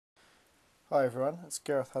Hi everyone, it's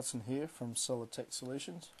Gareth Hudson here from Solid Tech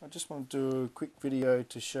Solutions. I just want to do a quick video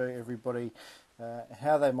to show everybody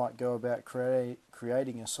how they might go about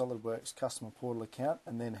creating a SolidWorks Customer Portal account,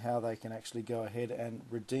 and then how they can actually go ahead and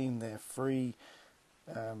redeem their free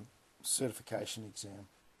certification exam.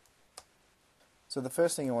 So the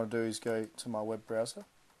first thing I want to do is go to my web browser.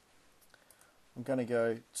 I'm going to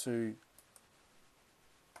go to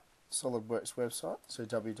SolidWorks website, so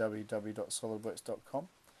www.solidworks.com.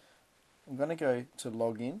 I'm going to go to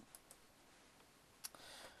login.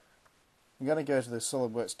 I'm going to go to the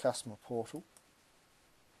SolidWorks Customer Portal.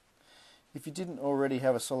 If you didn't already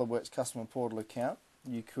have a SolidWorks Customer Portal account,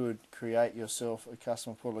 you could create yourself a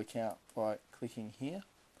Customer Portal account by clicking here.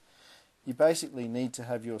 You basically need to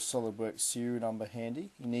have your SolidWorks serial number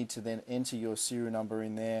handy. You need to then enter your serial number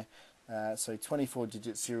in there, so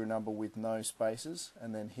 24-digit serial number with no spaces,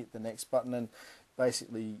 and then hit the next button and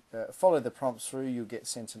basically follow the prompts through. You'll get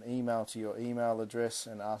sent an email to your email address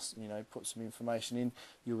and ask, put some information in.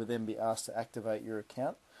 You will then be asked to activate your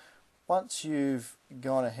account. Once you've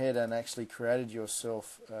gone ahead and actually created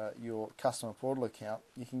yourself your Customer Portal account,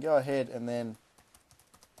 you can go ahead and then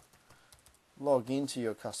log into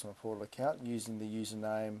your Customer Portal account using the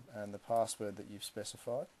username and the password that you've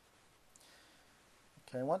specified.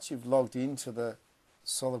 Okay, once you've logged into the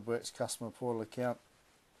SolidWorks Customer Portal account,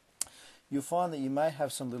 you'll find that you may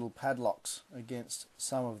have some little padlocks against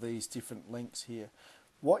some of these different links here.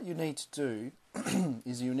 What you need to do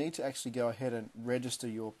is you need to actually go ahead and register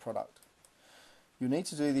your product. You need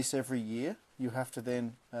to do this every year. You have to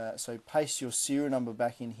then so paste your serial number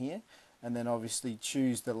back in here, and then obviously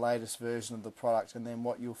choose the latest version of the product. And then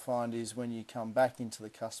what you'll find is when you come back into the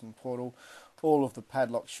Customer Portal, all of the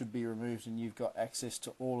padlocks should be removed and you've got access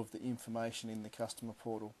to all of the information in the Customer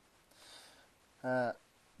Portal.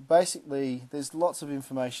 Basically, there's lots of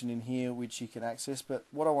information in here which you can access, but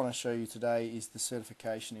what I want to show you today is the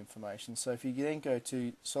certification information. So if you then go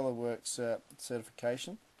to SolidWorks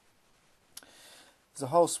certification, there's a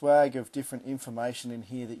whole swag of different information in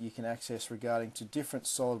here that you can access regarding to different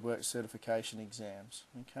SolidWorks certification exams.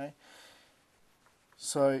 Okay,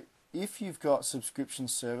 so if you've got subscription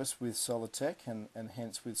service with SolidTech and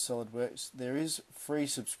hence with SolidWorks, there is free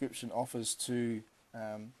subscription offers to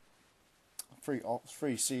free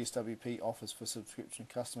CSWP offers for subscription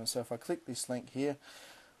customers. So if I click this link here,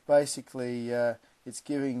 basically it's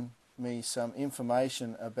giving me some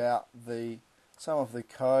information about some of the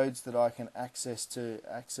codes that I can access to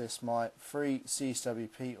access my free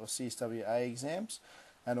CSWP or CSWA exams,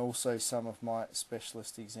 and also some of my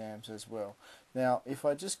specialist exams as well. Now if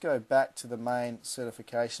I just go back to the main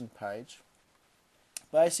certification page,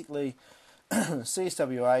 basically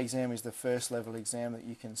CSWA exam is the first level exam that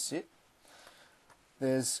you can sit.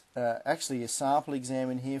 There's actually a sample exam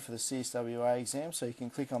in here for the CSWA exam, so you can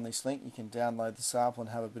click on this link, you can download the sample and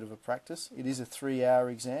have a bit of a practice. It is a 3-hour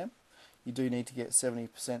exam. You do need to get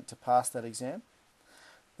 70% to pass that exam.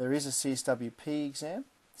 There is a CSWP exam.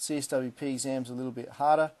 CSWP exam is a little bit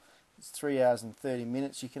harder. It's 3 hours and 30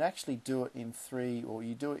 minutes. You can actually do it in three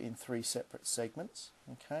separate segments.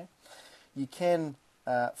 Okay, you can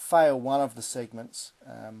fail one of the segments.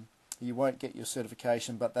 You won't get your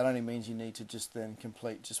certification, but that only means you need to just then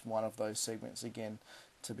complete just one of those segments again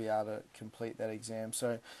to be able to complete that exam.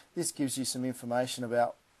 So this gives you some information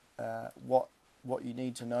about what you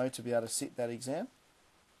need to know to be able to sit that exam.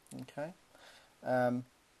 Okay.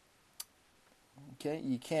 Okay.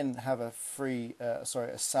 You can have a free, a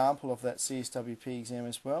sample of that CSWP exam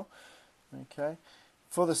as well. Okay.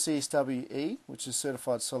 For the CSWE, which is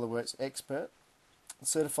Certified SolidWorks Expert.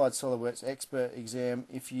 Certified SolidWorks Expert exam,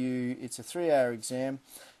 it's a 3-hour exam.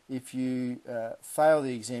 If you fail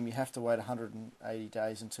the exam, you have to wait 180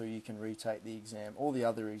 days until you can retake the exam. All the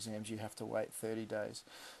other exams you have to wait 30 days.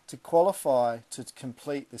 To qualify to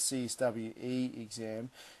complete the CSWE exam,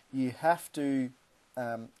 you have to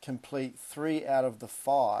complete 3 out of the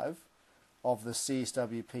 5 of the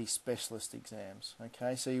CSWP specialist exams.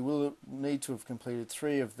 Okay, so you will need to have completed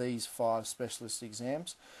 3 of these 5 specialist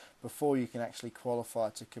exams before you can actually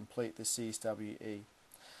qualify to complete the CSWE.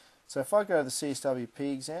 So if I go to the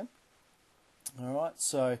CSWP exam, alright,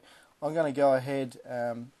 so I'm going to go ahead,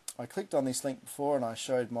 I clicked on this link before and I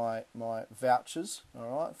showed my vouchers,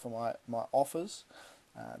 alright, for my offers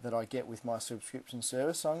that I get with my subscription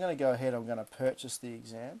service. So I'm going to go ahead, I'm going to purchase the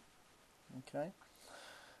exam. Okay,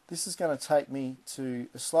 this is going to take me to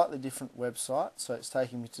a slightly different website, so it's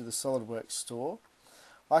taking me to the SolidWorks store.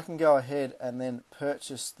 I can go ahead and then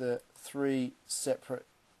purchase the 3 separate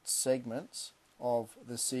segments of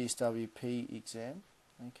the CSWP exam.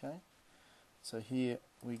 Okay, so here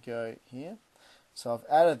we go here. So I've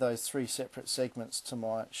added those 3 separate segments to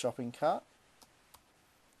my shopping cart.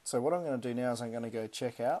 So what I'm going to do now is I'm going to go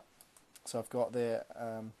check out. So I've got there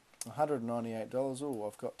 $198. Oh,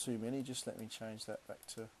 I've got too many. Just let me change that back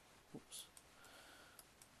to, oops.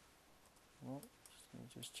 Well, let me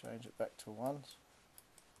just change it back to 1.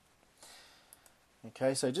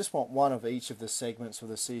 Okay, so just want one of each of the segments for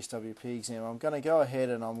the CSWP exam. I'm going to go ahead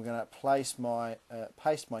and I'm going to place my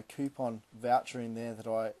paste my coupon voucher in there that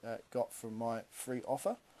I got from my free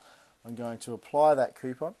offer. I'm going to apply that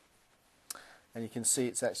coupon, and you can see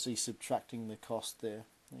it's actually subtracting the cost there.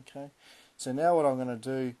 Okay, so now what I'm going to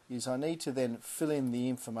do is I need to then fill in the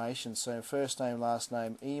information. So first name, last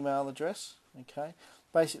name, email address. Okay,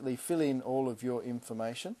 basically fill in all of your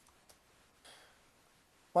information.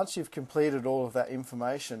 Once you've completed all of that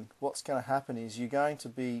information, what's going to happen is you're going to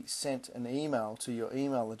be sent an email to your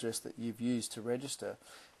email address that you've used to register.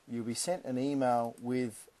 You'll be sent an email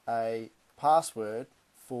with a password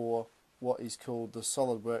for what is called the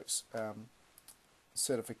SolidWorks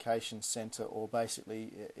Certification Center, or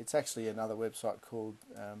basically it's actually another website called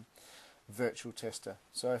Virtual Tester.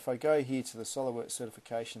 So if I go here to the SolidWorks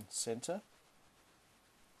Certification Center,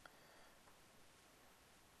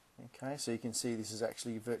 okay, so you can see this is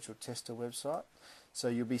actually a Virtual Tester website. So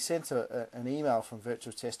you'll be sent an email from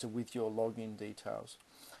Virtual Tester with your login details.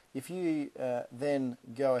 If you then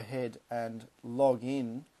go ahead and log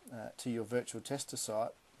in to your Virtual Tester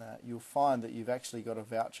site, you'll find that you've actually got a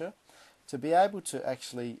voucher. To be able to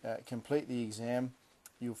actually complete the exam,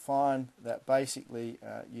 you'll find that basically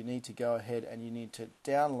you need to go ahead and you need to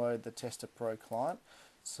download the Tester Pro client.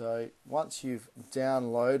 So once you've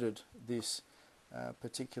downloaded this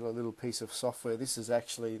particular little piece of software, this is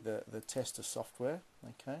actually the tester software.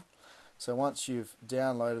 Okay, so once you've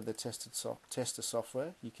downloaded the tester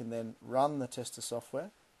software, you can then run the tester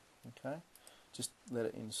software. Okay, just let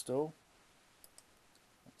it install.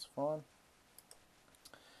 That's fine.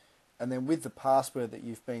 And then with the password that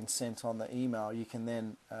you've been sent on the email, you can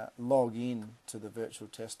then log in to the Virtual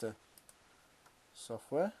Tester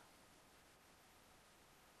software,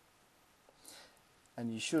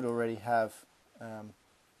 and you should already have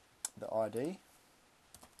the ID.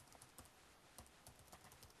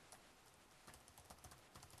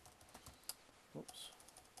 Oops.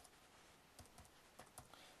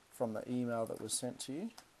 From the email that was sent to you.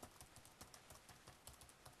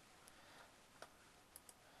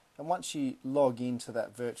 And once you log into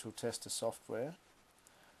that Virtual Tester software,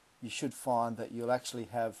 you should find that you'll actually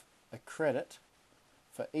have a credit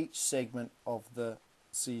for each segment of the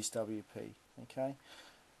CSWP. Okay.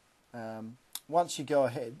 Once you go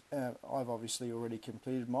ahead, I've obviously already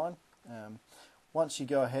completed mine. Once you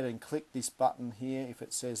go ahead and click this button here, if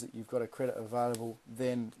it says that you've got a credit available,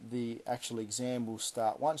 then the actual exam will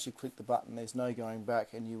start. Once you click the button, there's no going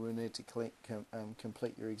back, and you will need to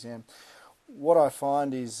complete your exam. What I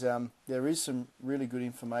find is there is some really good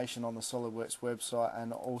information on the SolidWorks website,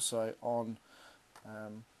 and also on,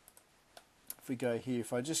 if we go here,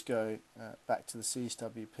 if I just go back to the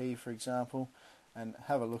CSWP, for example, and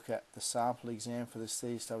have a look at the sample exam for the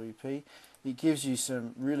CSWP, it gives you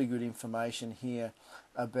some really good information here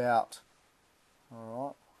about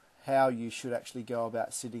how you should actually go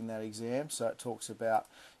about sitting that exam. So it talks about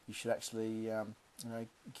you should actually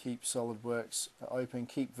keep SolidWorks open,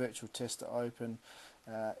 keep Virtual Tester open.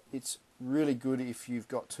 It's really good if you've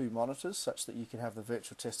got two monitors, such that you can have the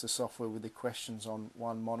Virtual Tester software with the questions on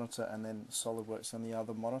one monitor and then SolidWorks on the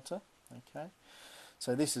other monitor. Okay.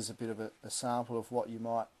 So this is a bit of a sample of what you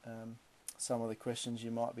might, some of the questions you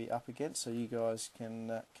might be up against, so you guys can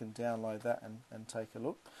download that and take a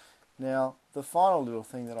look. Now, the final little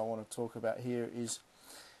thing that I want to talk about here is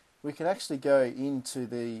we can actually go into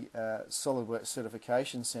the SolidWorks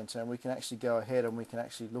Certification Center, and we can actually go ahead and we can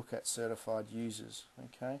actually look at certified users.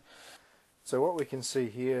 Okay. So what we can see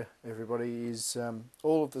here, everybody, is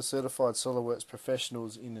all of the certified SolidWorks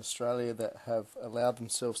professionals in Australia that have allowed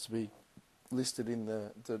themselves to be listed in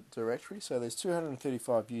the directory. So there's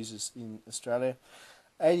 235 users in Australia.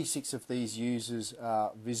 86 of these users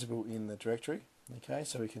are visible in the directory. Okay,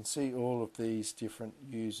 so we can see all of these different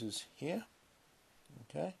users here.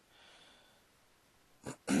 Okay.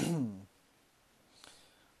 I'm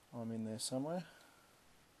in there somewhere.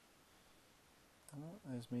 Oh,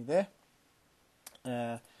 there's me there.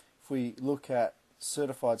 If we look at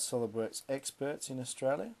certified SolidWorks experts in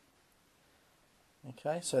Australia,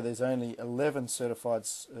 okay, so there's only 11 certified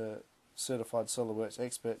SolidWorks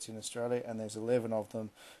experts in Australia, and there's 11 of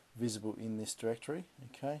them visible in this directory.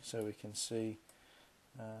 Okay, so we can see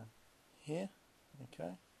here.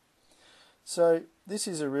 Okay, so this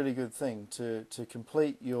is a really good thing to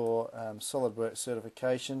complete your SolidWorks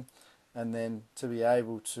certification. and then to be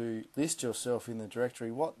able to list yourself in the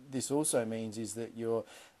directory. What this also means is that you're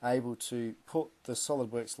able to put the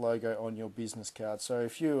SolidWorks logo on your business card. So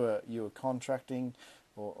if you were contracting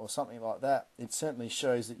or something like that, it certainly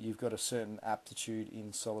shows that you've got a certain aptitude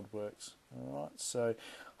in SolidWorks. All right, so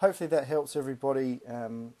hopefully that helps everybody.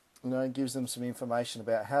 Gives them some information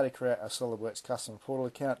about how to create a SolidWorks Customer Portal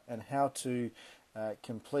account and how to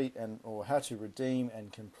complete or how to redeem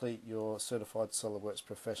and complete your Certified SolidWorks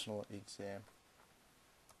Professional exam.